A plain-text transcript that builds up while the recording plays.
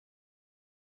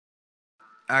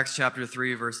Acts chapter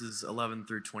 3, verses 11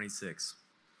 through 26.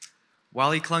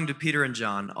 While he clung to Peter and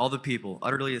John, all the people,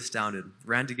 utterly astounded,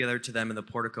 ran together to them in the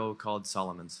portico called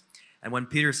Solomon's. And when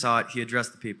Peter saw it, he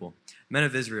addressed the people. Men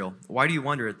of Israel, why do you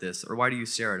wonder at this, or why do you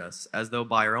stare at us, as though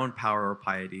by our own power or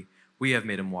piety we have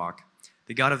made him walk?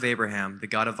 The God of Abraham, the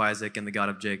God of Isaac, and the God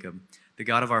of Jacob, the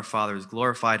God of our fathers,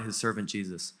 glorified his servant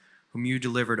Jesus, whom you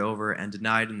delivered over and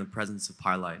denied in the presence of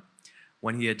Pilate,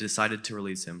 when he had decided to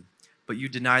release him. But you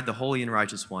denied the holy and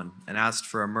righteous one, and asked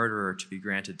for a murderer to be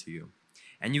granted to you.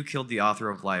 And you killed the author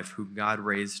of life, whom God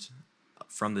raised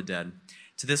from the dead.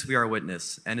 To this we are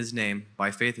witness, and his name,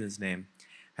 by faith in his name,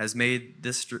 has made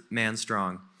this man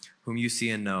strong, whom you see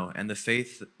and know, and the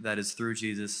faith that is through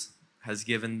Jesus has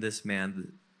given this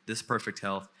man this perfect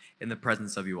health in the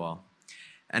presence of you all.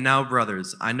 And now,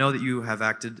 brothers, I know that you have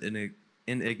acted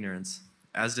in ignorance,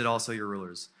 as did also your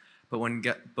rulers.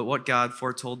 But what God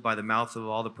foretold by the mouth of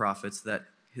all the prophets that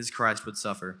his Christ would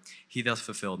suffer, he thus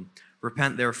fulfilled.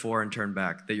 Repent therefore and turn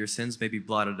back, that your sins may be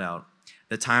blotted out,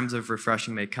 that times of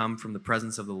refreshing may come from the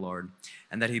presence of the Lord,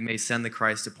 and that he may send the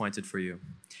Christ appointed for you,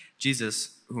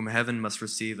 Jesus, whom heaven must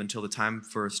receive until the time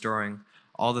for restoring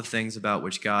all the things about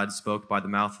which God spoke by the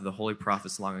mouth of the holy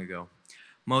prophets long ago.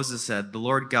 Moses said, "The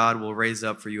Lord God will raise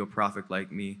up for you a prophet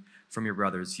like me from your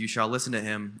brothers. You shall listen to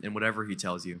him in whatever he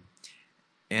tells you.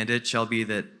 And it shall be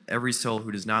that every soul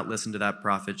who does not listen to that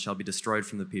prophet shall be destroyed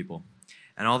from the people.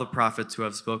 And all the prophets who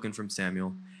have spoken from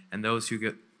Samuel, and those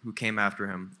who came after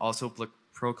him, also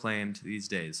proclaimed these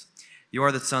days. You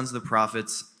are the sons of the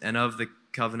prophets, and of the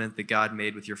covenant that God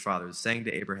made with your fathers, saying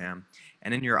to Abraham,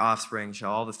 and in your offspring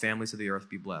shall all the families of the earth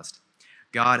be blessed.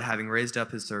 God, having raised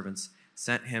up his servants,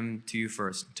 sent him to you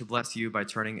first, to bless you by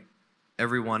turning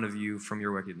every one of you from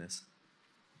your wickedness."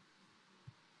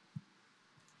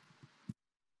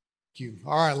 Thank you.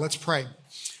 All right, let's pray.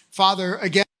 Father,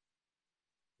 again,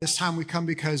 this time we come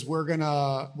because we're going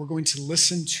to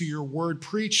listen to your word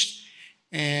preached,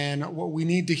 and what we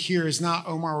need to hear is not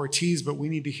Omar Ortiz, but we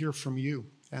need to hear from you.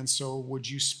 And so would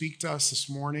you speak to us this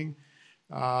morning?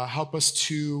 Help us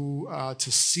to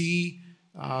see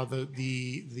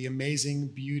the amazing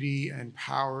beauty and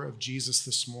power of Jesus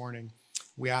this morning.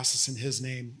 We ask this in his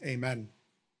name. Amen.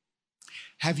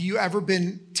 Have you ever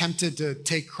been tempted to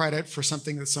take credit for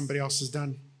something that somebody else has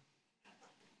done?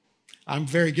 I'm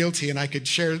very guilty, and I could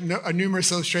share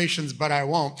numerous illustrations, but I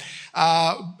won't.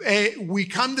 We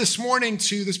come this morning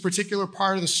to this particular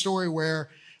part of the story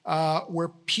where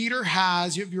Peter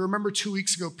has, if you remember 2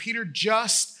 weeks ago, Peter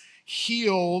just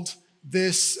healed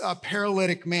this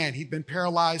paralytic man. He'd been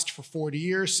paralyzed for 40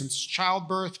 years since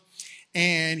childbirth,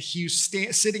 and he was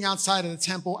sitting outside of the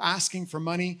temple asking for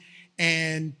money.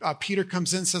 And Peter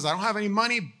comes in and says, "I don't have any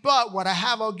money, but what I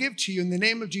have I'll give to you. In the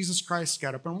name of Jesus Christ,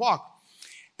 get up and walk."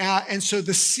 And so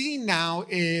the scene now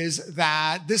is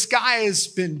that this guy has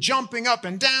been jumping up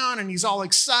and down, and he's all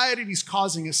excited. He's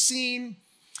causing a scene,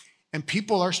 and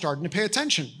people are starting to pay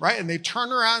attention, right? And they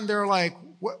turn around and they're like,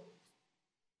 "What?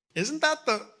 Isn't that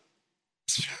the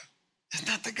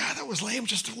guy that was lame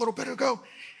just a little bit ago?"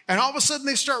 And all of a sudden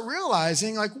they start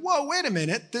realizing, like, whoa, wait a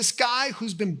minute. This guy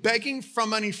who's been begging for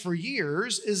money for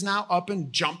years is now up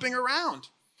and jumping around.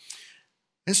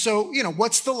 And so,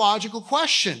 what's the logical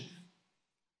question?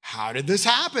 How did this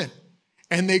happen?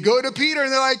 And they go to Peter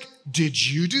and they're like, "Did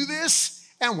you do this?"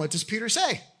 And what does Peter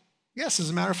say? "Yes,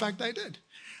 as a matter of fact, I did."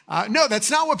 No,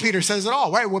 that's not what Peter says at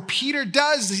all, right? What Peter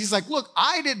does is he's like, "Look,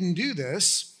 I didn't do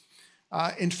this.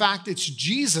 In fact, it's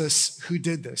Jesus who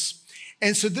did this."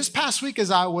 And so this past week,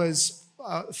 as I was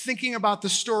thinking about the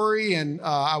story, and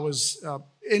I was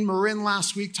in Marin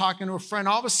last week talking to a friend,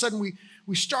 all of a sudden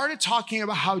we started talking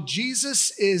about how Jesus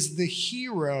is the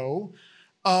hero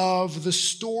of the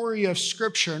story of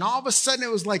Scripture. And all of a sudden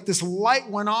it was like this light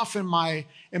went off in my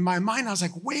mind. I was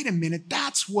like, wait a minute,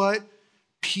 that's what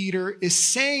Peter is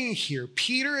saying here.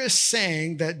 Peter is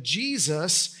saying that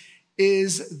Jesus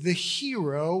is the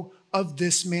hero of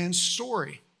this man's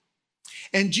story.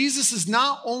 And Jesus is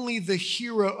not only the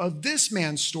hero of this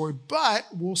man's story, but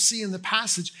we'll see in the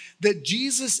passage that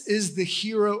Jesus is the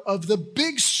hero of the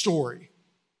big story.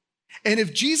 And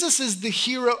if Jesus is the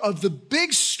hero of the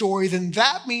big story, then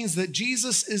that means that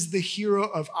Jesus is the hero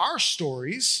of our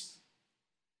stories.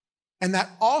 And that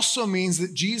also means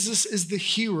that Jesus is the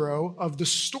hero of the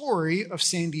story of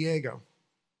San Diego.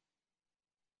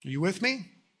 Are you with me?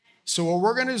 So what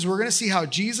we're going to do is we're going to see how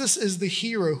Jesus is the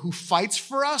hero who fights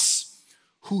for us,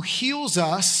 who heals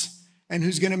us, and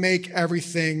who's going to make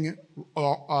everything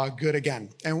good again.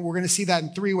 And we're going to see that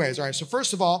in 3 ways. All right, so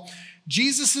first of all,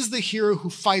 Jesus is the hero who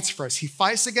fights for us. He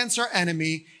fights against our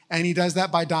enemy, and he does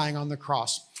that by dying on the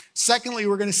cross. Secondly,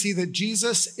 we're going to see that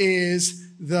Jesus is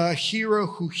the hero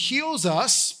who heals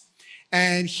us,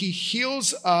 and he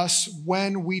heals us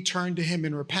when we turn to him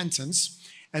in repentance.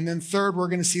 And then third, we're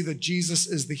going to see that Jesus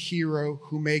is the hero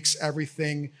who makes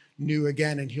everything new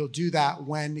again, and he'll do that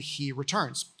when he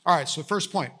returns. All right, so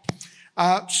first point.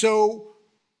 So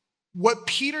what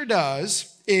Peter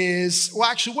does is, well,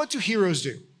 actually, what do heroes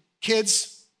do?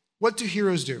 Kids, what do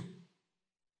heroes do?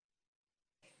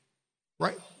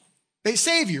 Right? They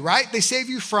save you, right? They save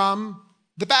you from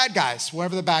the bad guys,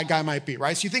 whoever the bad guy might be,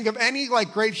 right? So you think of any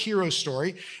like great hero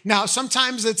story. Now,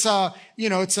 sometimes there's a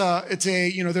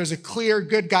clear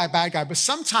good guy, bad guy, but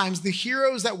sometimes the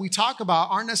heroes that we talk about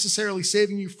aren't necessarily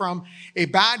saving you from a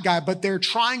bad guy, but they're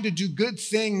trying to do good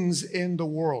things in the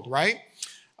world, right?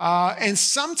 And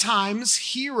sometimes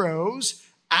heroes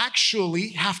actually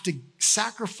have to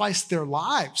sacrifice their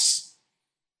lives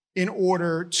in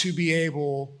order to be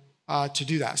able to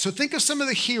do that. So think of some of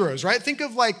the heroes, right? Think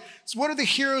of like, what are the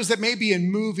heroes that may be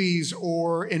in movies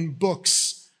or in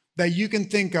books that you can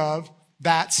think of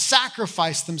that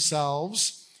sacrifice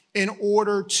themselves in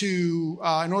order to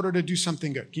do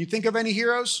something good? Can you think of any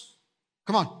heroes?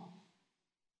 Come on.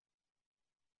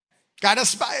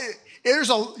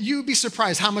 You'd be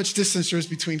surprised how much distance there is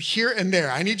between here and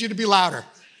there. I need you to be louder.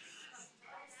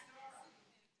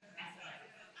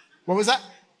 What was that?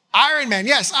 Iron Man.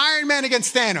 Yes, Iron Man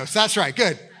against Thanos. That's right.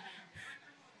 Good.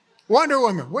 Wonder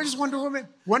Woman. What is Wonder Woman?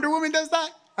 Wonder Woman does that?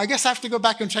 I guess I have to go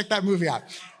back and check that movie out.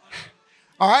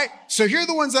 All right. So here are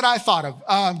the ones that I thought of.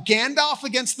 Gandalf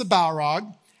against the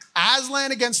Balrog.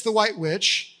 Aslan against the White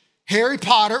Witch. Harry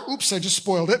Potter. Oops, I just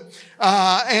spoiled it.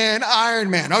 And Iron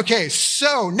Man. Okay.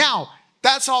 So now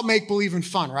that's all make-believe and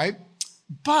fun, right?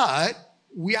 But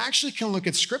we actually can look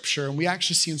at Scripture, and we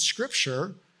actually see in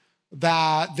Scripture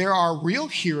that there are real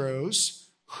heroes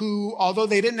who, although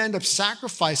they didn't end up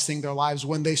sacrificing their lives,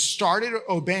 when they started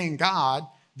obeying God,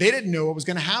 they didn't know what was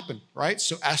going to happen, right?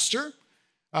 So Esther,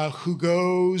 who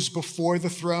goes before the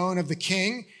throne of the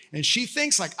king, and she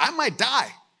thinks like, I might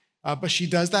die, but she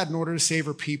does that in order to save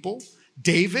her people.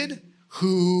 David,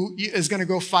 who is going to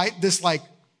go fight this like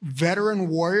veteran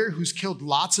warrior who's killed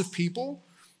lots of people,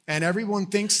 and everyone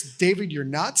thinks, David, you're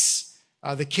nuts.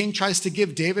 The king tries to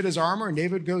give David his armor, and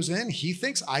David goes in. He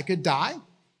thinks, I could die.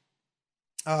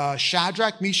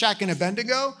 Shadrach, Meshach, and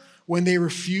Abednego, when they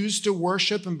refuse to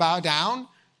worship and bow down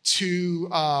to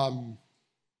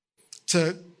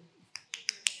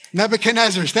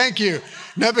Nebuchadnezzar's, thank you,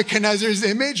 Nebuchadnezzar's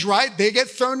image, right? They get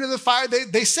thrown into the fire.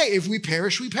 They say, if we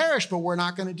perish, we perish, but we're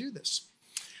not going to do this.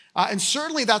 And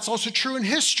certainly that's also true in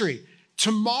history.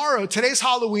 Tomorrow, today's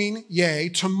Halloween, yay.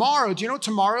 Tomorrow, do you know what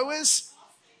tomorrow is?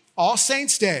 All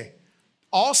Saints Day.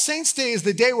 All Saints Day is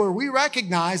the day where we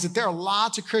recognize that there are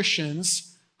lots of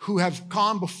Christians who have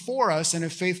gone before us and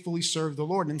have faithfully served the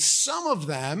Lord. And some of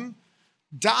them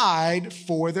died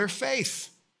for their faith.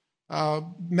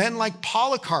 Men like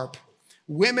Polycarp,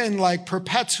 women like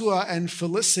Perpetua and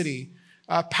Felicity,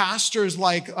 pastors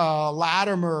like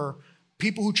Latimer,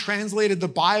 people who translated the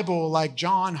Bible like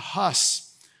John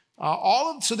Huss.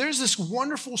 So there's this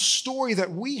wonderful story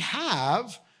that we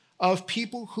have of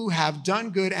people who have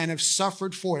done good and have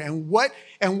suffered for it.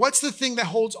 And what's the thing that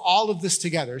holds all of this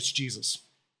together? It's Jesus,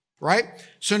 right?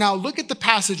 So now look at the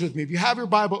passage with me. If you have your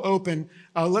Bible open,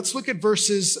 let's look at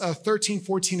verses 13,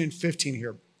 14, and 15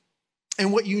 here.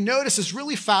 And what you notice is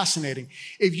really fascinating.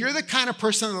 If you're the kind of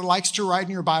person that likes to write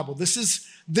in your Bible, this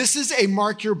is a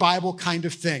mark your Bible kind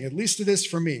of thing. At least it is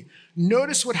for me.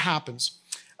 Notice what happens.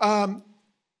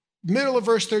 Middle of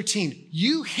verse 13.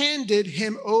 You handed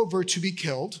him over to be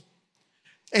killed,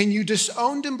 and you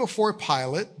disowned him before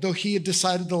Pilate, though he had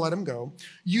decided to let him go.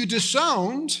 You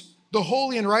disowned the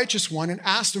holy and righteous one and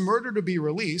asked a murderer to be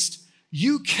released.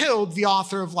 You killed the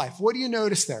author of life. What do you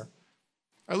notice there?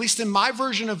 At least in my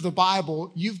version of the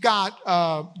Bible, you've got,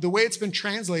 the way it's been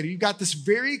translated, you've got this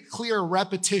very clear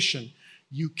repetition.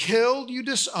 You killed, you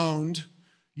disowned,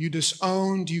 you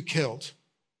killed.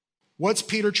 What's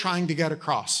Peter trying to get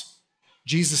across?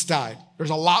 Jesus died. There's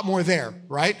a lot more there,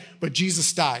 right? But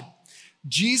Jesus died.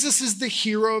 Jesus is the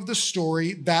hero of the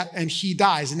story and he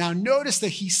dies. And now notice that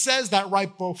he says that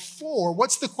right before.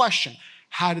 What's the question?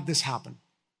 How did this happen?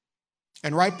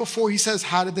 And right before he says,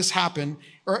 how did this happen?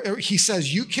 Or he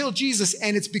says, you killed Jesus,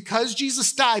 and it's because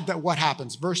Jesus died that what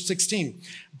happens? Verse 16,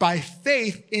 by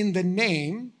faith in the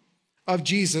name of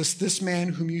Jesus, this man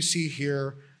whom you see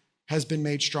here has been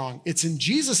made strong. It's in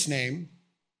Jesus' name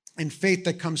and faith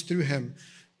that comes through him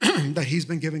that he's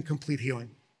been given complete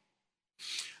healing.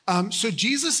 So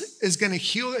Jesus is going to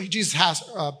heal. Jesus has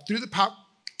through the power,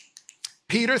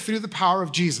 Peter through the power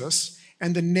of Jesus,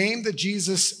 and the name that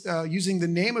Jesus, using the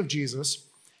name of Jesus,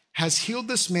 has healed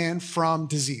this man from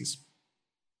disease.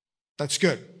 That's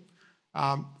good.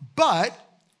 But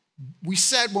we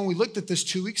said when we looked at this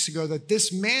 2 weeks ago that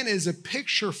this man is a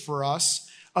picture for us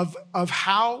of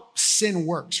how sin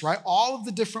works, right? All of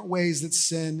the different ways that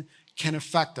sin can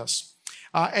affect us.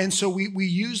 And so we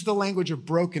use the language of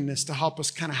brokenness to help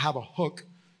us kind of have a hook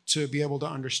to be able to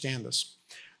understand this.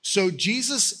 So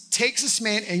Jesus takes this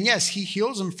man, and yes, he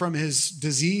heals him from his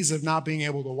disease of not being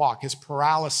able to walk, his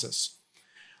paralysis.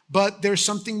 But there's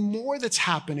something more that's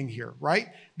happening here, right?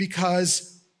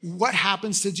 Because what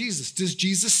happens to Jesus? Does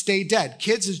Jesus stay dead?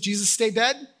 Kids, does Jesus stay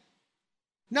dead?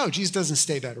 No, Jesus doesn't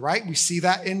stay dead, right? We see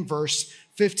that in verse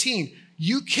 15.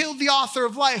 You killed the author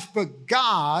of life, but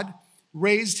God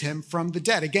raised him from the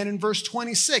dead. Again, in verse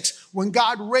 26, when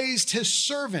God raised his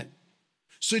servant.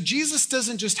 So Jesus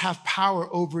doesn't just have power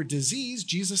over disease,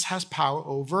 Jesus has power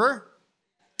over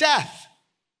death.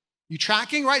 You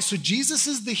tracking, right? So Jesus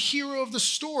is the hero of the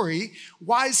story.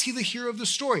 Why is he the hero of the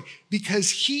story?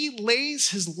 Because he lays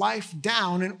his life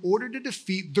down in order to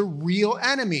defeat the real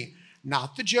enemy,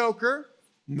 not the Joker,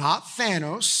 not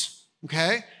Thanos,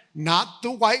 okay? Not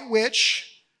the White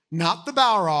Witch, not the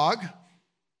Balrog.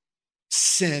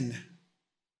 Sin,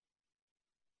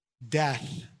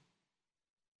 death,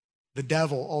 the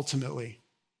devil ultimately.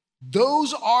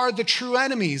 Those are the true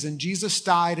enemies, and Jesus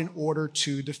died in order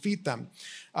to defeat them.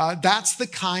 That's the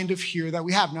kind of hero that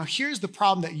we have. Now, here's the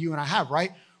problem that you and I have,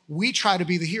 right? We try to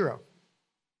be the hero,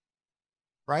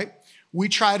 right? We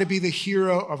try to be the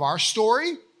hero of our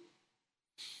story.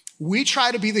 We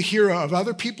try to be the hero of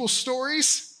other people's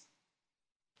stories,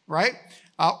 right?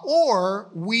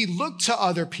 Or we look to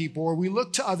other people, or we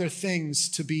look to other things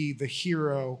to be the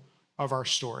hero of our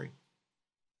story.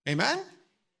 Amen?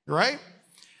 Right?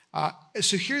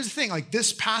 So here's the thing, like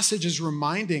this passage is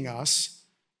reminding us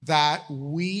that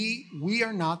we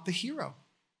are not the hero.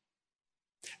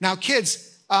 Now,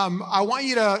 kids, I want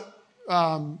you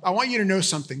to know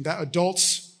something that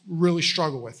adults really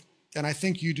struggle with, and I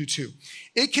think you do too.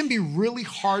 It can be really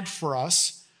hard for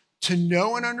us to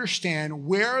know and understand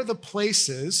where are the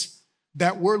places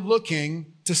that we're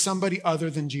looking to somebody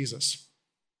other than Jesus.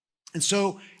 And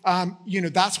so,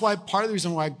 that's why part of the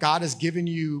reason why God has given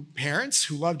you parents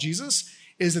who love Jesus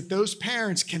is that those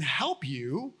parents can help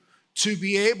you to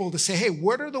be able to say, hey,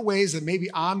 what are the ways that maybe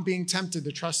I'm being tempted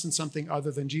to trust in something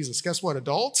other than Jesus? Guess what,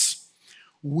 adults?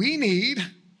 We need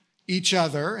each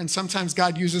other, and sometimes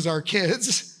God uses our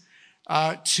kids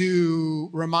to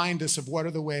remind us of what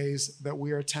are the ways that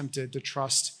we are tempted to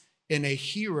trust in a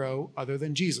hero other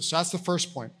than Jesus. So that's the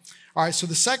first point. All right, so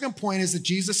the second point is that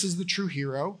Jesus is the true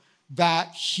hero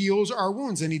that heals our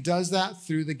wounds, and he does that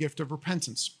through the gift of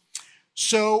repentance.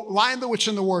 So Lion, the Witch,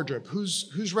 and the Wardrobe.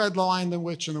 Who's read The Lion, the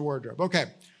Witch, and the Wardrobe? Okay,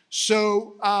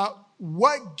 so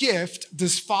what gift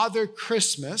does Father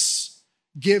Christmas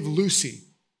give Lucy?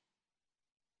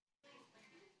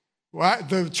 What?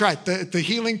 That's right, the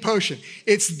healing potion.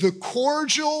 It's the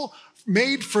cordial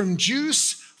made from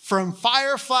juice from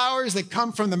fire flowers that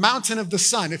come from the mountain of the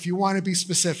sun, if you want to be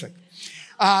specific.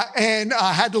 And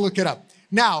I had to look it up.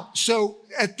 Now, so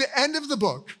at the end of the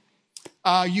book,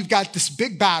 you've got this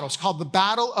big battle. It's called the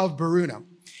Battle of Baruna.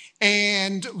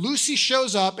 And Lucy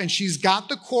shows up, and she's got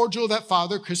the cordial that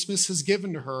Father Christmas has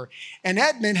given to her. And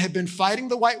Edmund had been fighting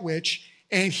the White Witch,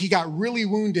 and he got really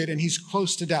wounded, and he's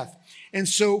close to death. And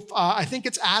so I think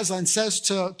it's Aslan says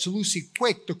to Lucy,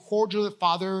 quick, the cordial that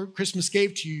Father Christmas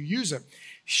gave to you, use it.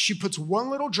 She puts one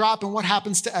little drop, and what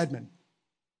happens to Edmund?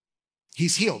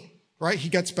 He's healed, right? He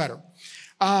gets better.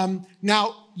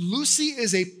 Now, Lucy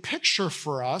is a picture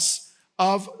for us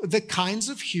of the kinds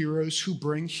of heroes who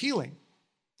bring healing.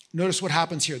 Notice what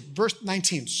happens here. Verse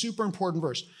 19, super important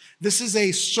verse. This is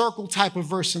a circle type of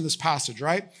verse in this passage,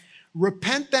 right?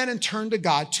 Repent then and turn to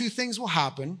God. Two things will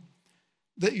happen,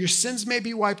 that your sins may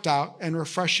be wiped out and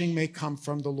refreshing may come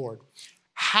from the Lord.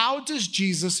 How does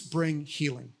Jesus bring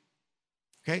healing?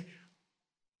 Okay.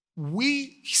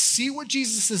 We see what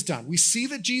Jesus has done. We see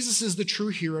that Jesus is the true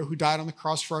hero who died on the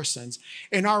cross for our sins.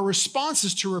 And our response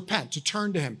is to repent, to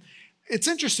turn to him. It's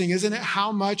interesting, isn't it,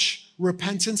 how much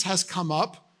repentance has come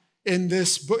up in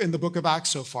this book, in the book of Acts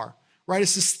so far, right?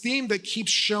 It's this theme that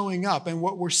keeps showing up. And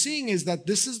what we're seeing is that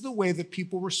this is the way that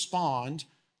people respond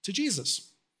to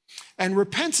Jesus. And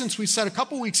repentance, we said a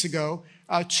couple weeks ago,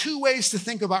 two ways to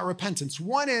think about repentance.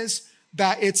 One is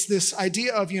that it's this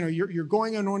idea of, you're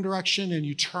going in one direction and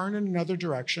you turn in another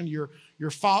direction. You're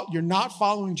not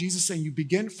following Jesus and you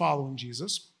begin following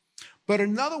Jesus. But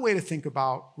another way to think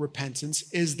about repentance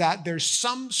is that there's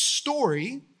some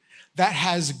story that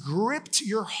has gripped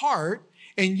your heart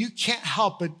and you can't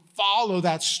help but follow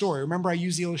that story. Remember, I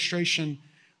used the illustration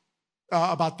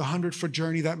about the 100-Foot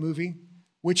Journey, that movie,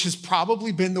 which has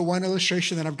probably been the one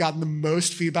illustration that I've gotten the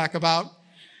most feedback about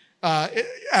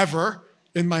ever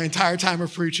in my entire time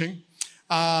of preaching.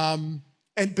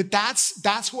 But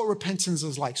that's what repentance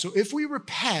is like. So if we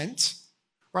repent,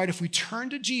 right, if we turn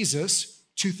to Jesus,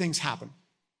 two things happen.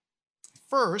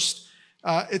 First,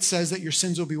 it says that your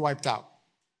sins will be wiped out.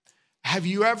 Have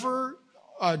you ever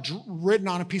written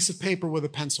on a piece of paper with a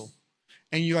pencil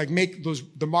and you make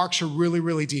the marks are really,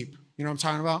 really deep? You know what I'm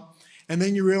talking about? And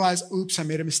then you realize, oops, I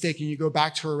made a mistake, and you go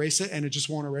back to erase it and it just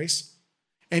won't erase.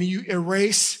 And you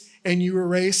erase and you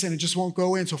erase and it just won't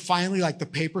go in. So finally, the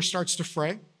paper starts to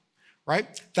fray,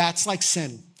 right? That's like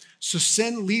sin. So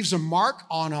sin leaves a mark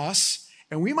on us,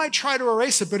 and we might try to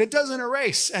erase it, but it doesn't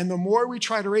erase. And the more we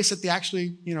try to erase it,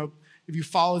 if you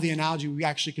follow the analogy, we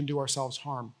actually can do ourselves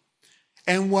harm.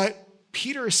 And what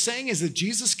Peter is saying is that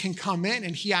Jesus can come in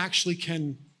and he actually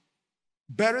can,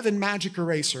 better than magic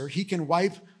eraser, he can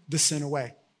wipe the sin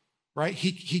away, right?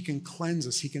 He can cleanse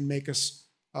us. He can make us,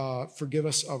 forgive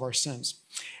us of our sins.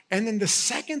 And then the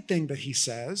second thing that he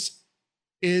says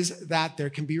is that there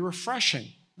can be refreshing.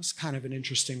 That's kind of an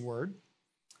interesting word.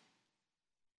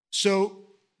 So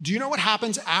do you know what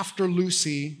happens after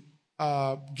Lucy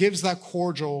gives that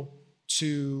cordial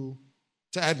to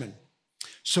Edmund?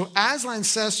 So Aslan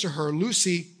says to her,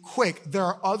 Lucy, quick, there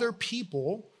are other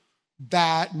people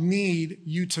that need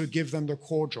you to give them their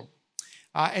cordial.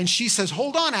 And she says,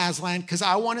 hold on, Aslan, because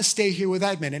I want to stay here with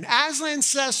Edmund. And Aslan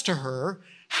says to her,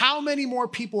 how many more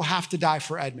people have to die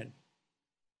for Edmund?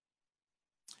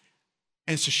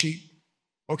 And so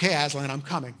okay, Aslan, I'm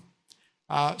coming.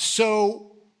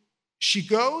 So she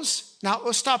goes. Now,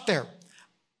 let's stop there.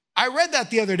 I read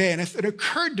that the other day, and it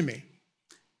occurred to me.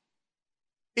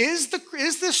 Is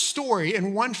this story,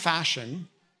 in one fashion,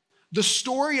 the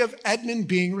story of Edmund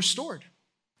being restored?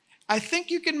 I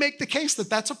think you can make the case that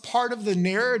that's a part of the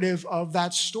narrative of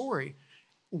that story.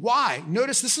 Why?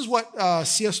 Notice this is what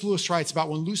C.S. Lewis writes about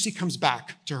when Lucy comes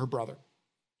back to her brother.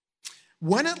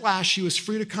 When at last she was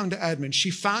free to come to Edmund, she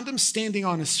found him standing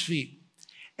on his feet.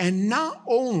 And not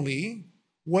only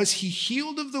was he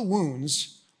healed of the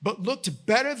wounds, but looked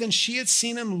better than she had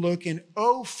seen him look in,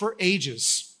 for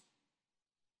ages.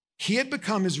 He had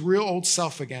become his real old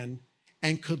self again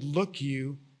and could look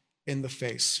you in the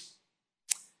face.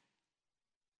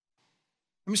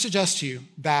 Let me suggest to you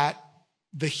that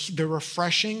the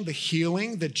refreshing, the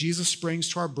healing that Jesus brings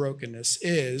to our brokenness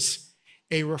is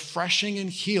a refreshing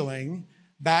and healing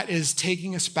that is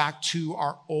taking us back to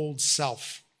our old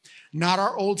self. Not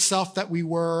our old self that we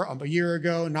were a year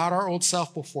ago, not our old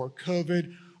self before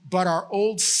COVID, but our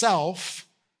old self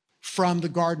from the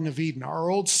Garden of Eden,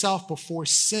 our old self before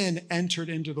sin entered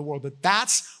into the world.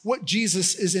 That's what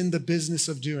Jesus is in the business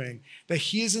of doing, that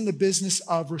he is in the business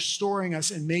of restoring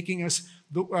us and making us,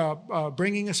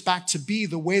 bringing us back to be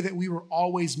the way that we were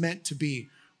always meant to be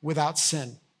without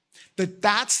sin.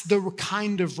 That's the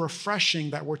kind of refreshing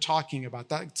that we're talking about.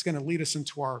 That's going to lead us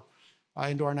into our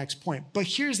next point. But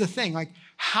here's the thing,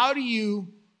 how do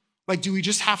we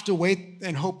just have to wait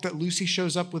and hope that Lucy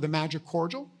shows up with a magic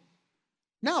cordial?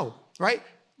 No, right?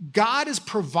 God has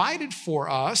provided for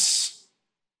us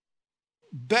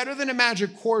better than a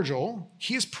magic cordial.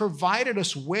 He has provided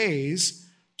us ways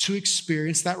to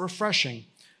experience that refreshing.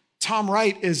 Tom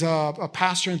Wright is a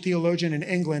pastor and theologian in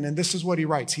England, and this is what he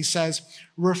writes. He says,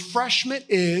 refreshment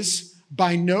is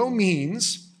by no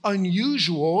means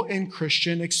unusual in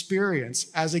Christian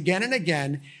experience, as again and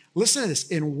again, listen to this,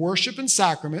 in worship and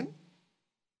sacrament,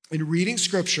 in reading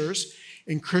scriptures,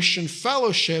 in Christian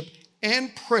fellowship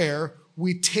and prayer,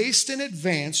 we taste in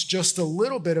advance just a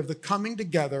little bit of the coming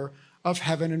together of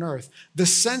heaven and earth. The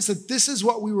sense that this is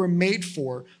what we were made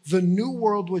for, the new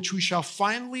world which we shall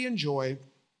finally enjoy.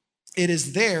 It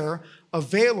is there,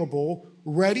 available,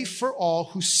 ready for all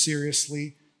who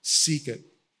seriously seek it.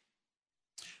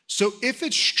 So if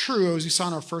it's true, as we saw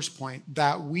in our first point,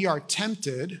 that we are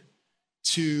tempted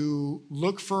to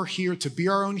look for hero, to be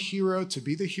our own hero, to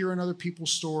be the hero in other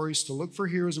people's stories, to look for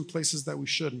heroes in places that we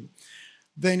shouldn't,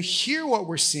 then here what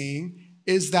we're seeing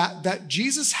is that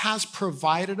Jesus has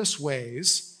provided us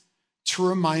ways to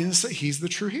remind us that he's the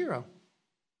true hero.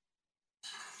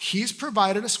 He's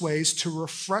provided us ways to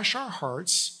refresh our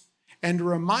hearts and to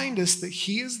remind us that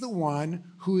he is the one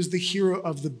who is the hero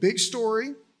of the big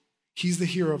story, he's the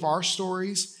hero of our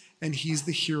stories, and he's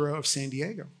the hero of San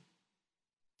Diego.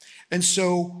 And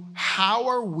so how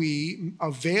are we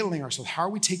availing ourselves? How are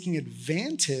we taking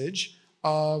advantage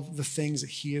of the things that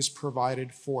he has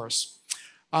provided for us?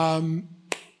 I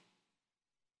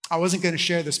wasn't going to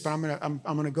share this, but I'm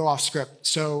going to go off script.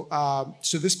 So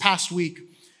this past week,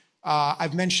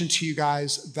 I've mentioned to you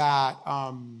guys that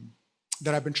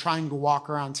that I've been trying to walk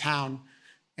around town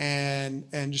and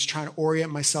just trying to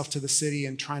orient myself to the city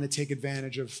and trying to take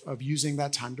advantage of using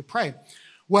that time to pray.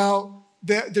 Well,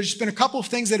 there's been a couple of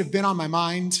things that have been on my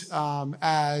mind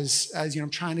as I'm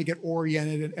trying to get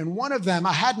oriented. And one of them,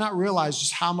 I had not realized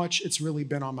just how much it's really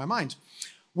been on my mind.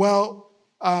 Well,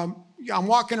 I'm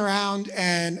walking around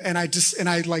and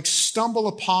I like stumble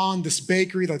upon this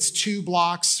bakery that's 2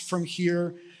 blocks from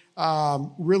here.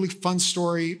 Really fun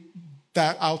story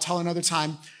that I'll tell another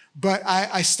time. But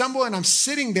I stumble and I'm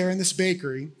sitting there in this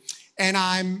bakery and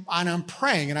I'm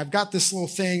praying, and I've got this little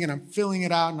thing and I'm filling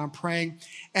it out and I'm praying.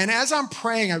 And as I'm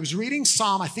praying, I was reading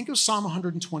I think it was Psalm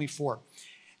 124.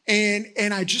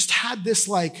 And I just had this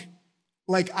like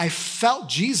I felt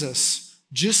Jesus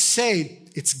just say,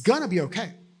 it's gonna be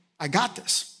okay. I got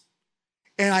this.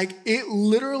 And it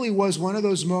literally was one of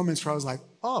those moments where I was like,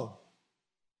 oh,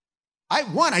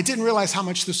 I didn't realize how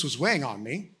much this was weighing on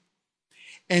me.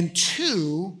 And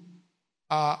 2,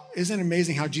 isn't it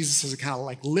amazing how Jesus has kind of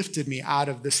like lifted me out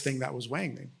of this thing that was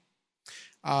weighing me?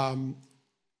 I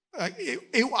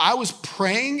was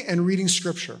praying and reading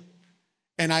scripture,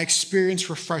 and I experienced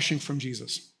refreshing from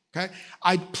Jesus. Okay,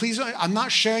 I'm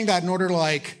not sharing that in order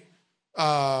to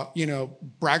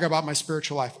brag about my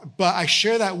spiritual life, but I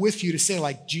share that with you to say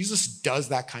like Jesus does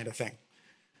that kind of thing.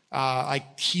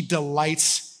 He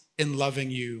delights in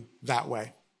loving you that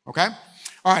way. Okay,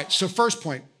 all right. So first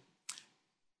point.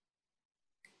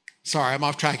 Sorry, I'm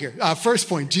off track here. First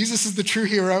point, Jesus is the true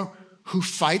hero who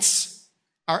fights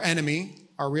our enemy.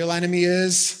 Our real enemy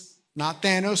is not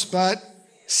Thanos, but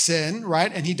sin,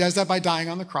 right? And he does that by dying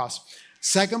on the cross.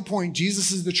 Second point,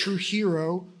 Jesus is the true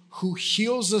hero who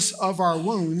heals us of our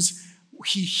wounds.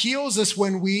 He heals us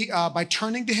when by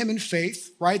turning to him in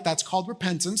faith, right? That's called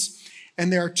repentance.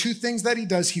 And there are 2 things that he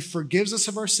does. He forgives us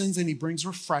of our sins and he brings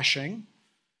refreshing.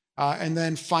 And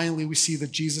then finally, we see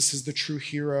that Jesus is the true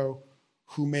hero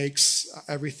who makes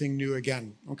everything new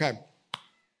again. Okay.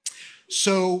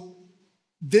 So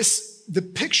the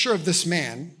picture of this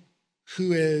man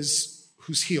who's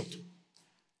healed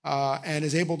and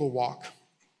is able to walk.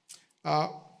 A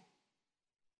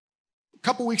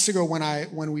couple weeks ago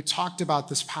when we talked about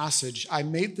this passage, I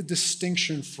made the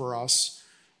distinction for us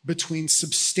between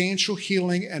substantial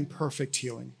healing and perfect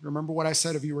healing. Remember what I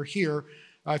said if you were here.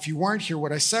 If you weren't here,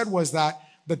 what I said was that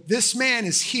this man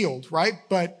is healed, right?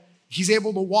 But he's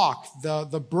able to walk.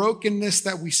 The brokenness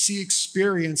that we see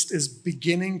experienced is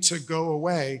beginning to go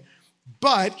away,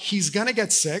 but he's going to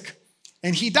get sick,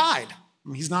 and he died.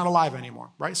 He's not alive anymore,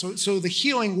 right? So the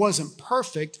healing wasn't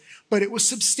perfect, but it was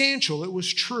substantial. It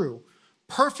was true.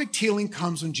 Perfect healing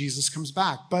comes when Jesus comes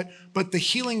back, but the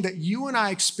healing that you and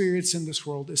I experience in this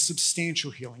world is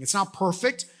substantial healing. It's not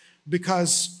perfect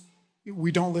because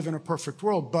we don't live in a perfect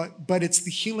world, but it's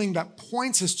the healing that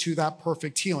points us to that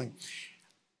perfect healing.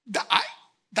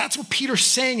 That's what Peter's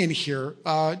saying in here.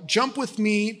 Jump with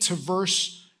me to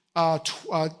verse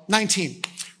 19.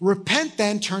 Repent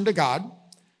then, turn to God,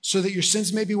 so that your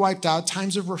sins may be wiped out,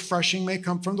 times of refreshing may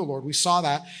come from the Lord. We saw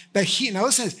that he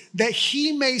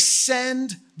may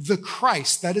send the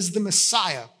Christ, that is the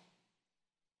Messiah,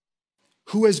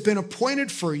 who has been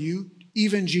appointed for you,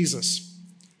 even Jesus.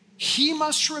 He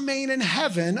must remain in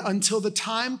heaven until the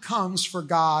time comes for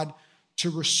God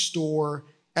to restore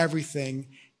everything,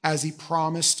 as he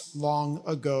promised long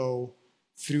ago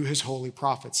through his holy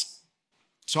prophets.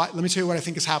 So let me tell you what I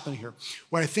think is happening here.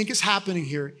 What I think is happening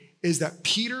here is that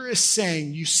Peter is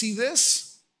saying, you see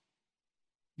this?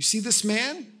 You see this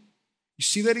man? You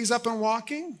see that he's up and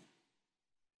walking?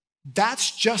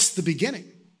 That's just the beginning.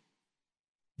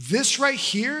 This right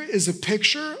here is a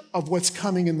picture of what's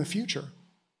coming in the future.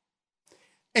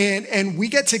 And we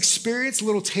get to experience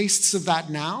little tastes of that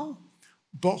now,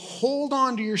 but hold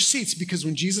on to your seats, because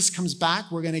when Jesus comes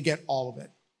back, we're going to get all of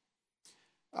it.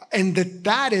 And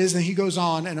that is, and he goes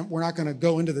on, and we're not going to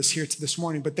go into this here this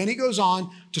morning, but then he goes on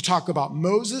to talk about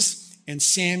Moses and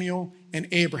Samuel and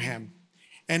Abraham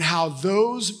and how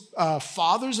those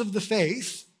fathers of the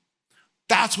faith,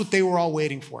 that's what they were all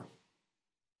waiting for.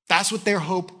 That's what their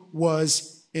hope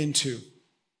was into.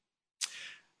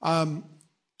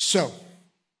 So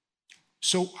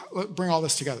bring all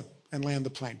this together and land the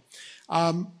plane.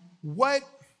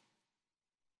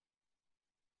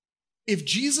 If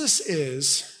Jesus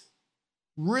is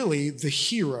really the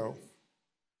hero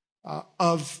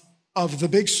of the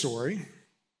big story,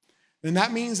 then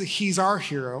that means that he's our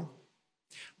hero,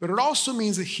 but it also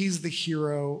means that he's the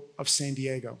hero of San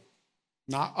Diego.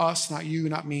 Not us, not you,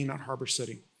 not me, not Harbor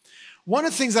City. One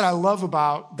of the things that I love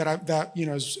about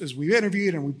as we've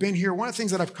interviewed and we've been here, one of the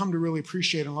things that I've come to really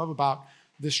appreciate and love about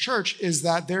this church is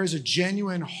that there is a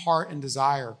genuine heart and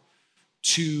desire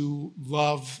to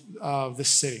love the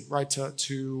city, right?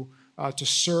 To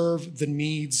serve the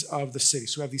needs of the city.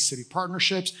 So we have these city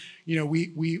partnerships.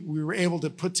 We were able to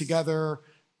put together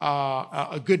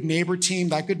a good neighbor team.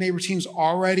 That good neighbor team's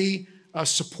already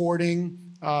supporting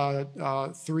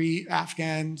 3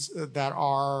 Afghans that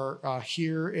are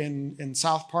here in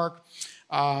South Park.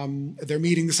 They're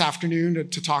meeting this afternoon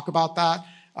to talk about that.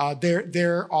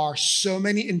 There are so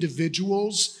many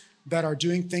individuals that are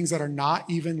doing things that are not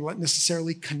even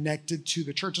necessarily connected to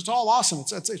the church. It's all awesome.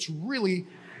 It's really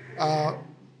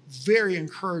very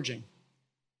encouraging.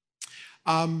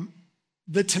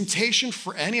 The temptation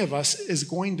for any of us is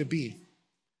going to be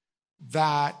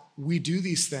that we do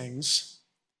these things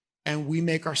and we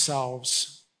make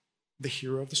ourselves the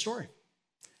hero of the story.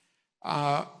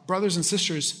 Brothers and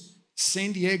sisters,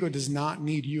 San Diego does not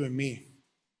need you and me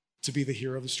to be the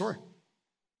hero of the story.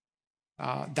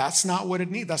 That's not what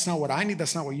it needs. That's not what I need.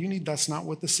 That's not what you need. That's not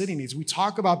what the city needs. We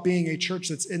talk about being a church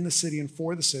that's in the city and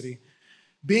for the city.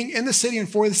 Being in the city and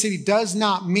for the city does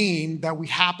not mean that we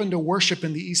happen to worship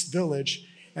in the East Village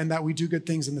and that we do good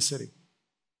things in the city.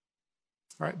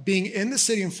 All right? Being in the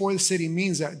city and for the city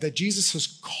means that Jesus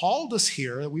has called us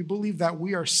here, that we believe that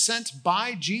we are sent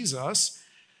by Jesus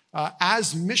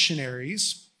as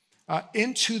missionaries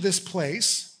into this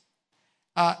place,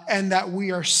 and that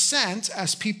we are sent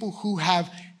as people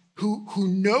who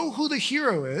know who the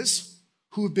hero is,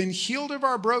 who have been healed of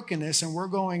our brokenness, and we're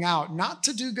going out not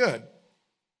to do good,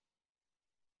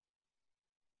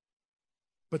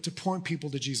 but to point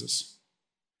people to Jesus.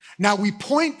 Now, we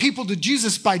point people to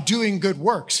Jesus by doing good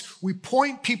works. We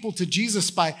point people to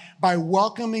Jesus by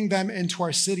welcoming them into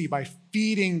our city, by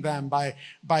feeding them,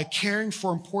 by caring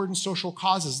for important social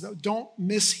causes. Don't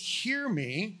mishear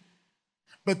me,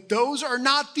 but those are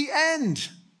not the end.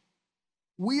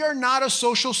 We are not a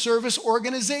social service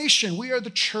organization. We are the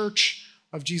church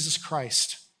of Jesus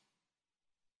Christ.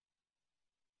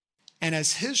 And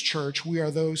as his church, we are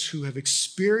those who have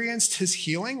experienced his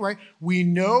healing, right? We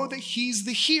know that he's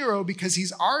the hero because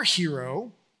he's our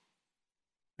hero.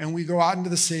 And we go out into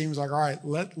the city and we're like, all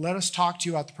right, let us talk to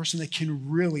you about the person that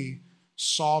can really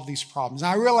solve these problems.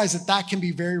 Now, I realize that can be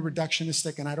very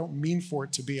reductionistic, and I don't mean for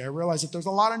it to be. I realize that there's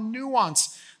a lot of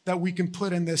nuance that we can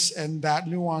put in this, and that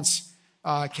nuance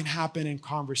can happen in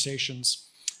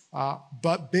conversations.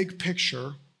 But big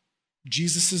picture,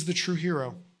 Jesus is the true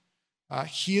hero.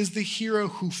 He is the hero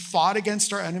who fought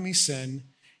against our enemy sin,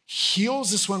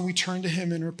 heals us when we turn to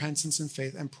him in repentance and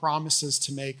faith, and promises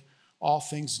to make all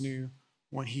things new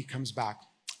when he comes back.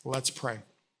 Let's pray.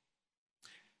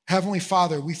 Heavenly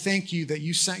Father, we thank you that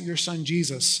you sent your son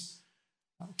Jesus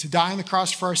to die on the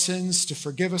cross for our sins, to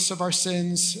forgive us of our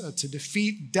sins, to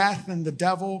defeat death and the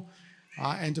devil,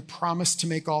 and to promise to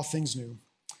make all things new.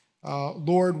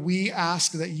 Lord, we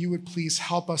ask that you would please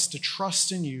help us to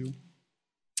trust in you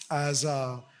as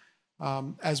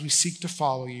we seek to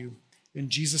follow you. In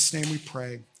Jesus' name we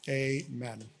pray,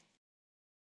 amen.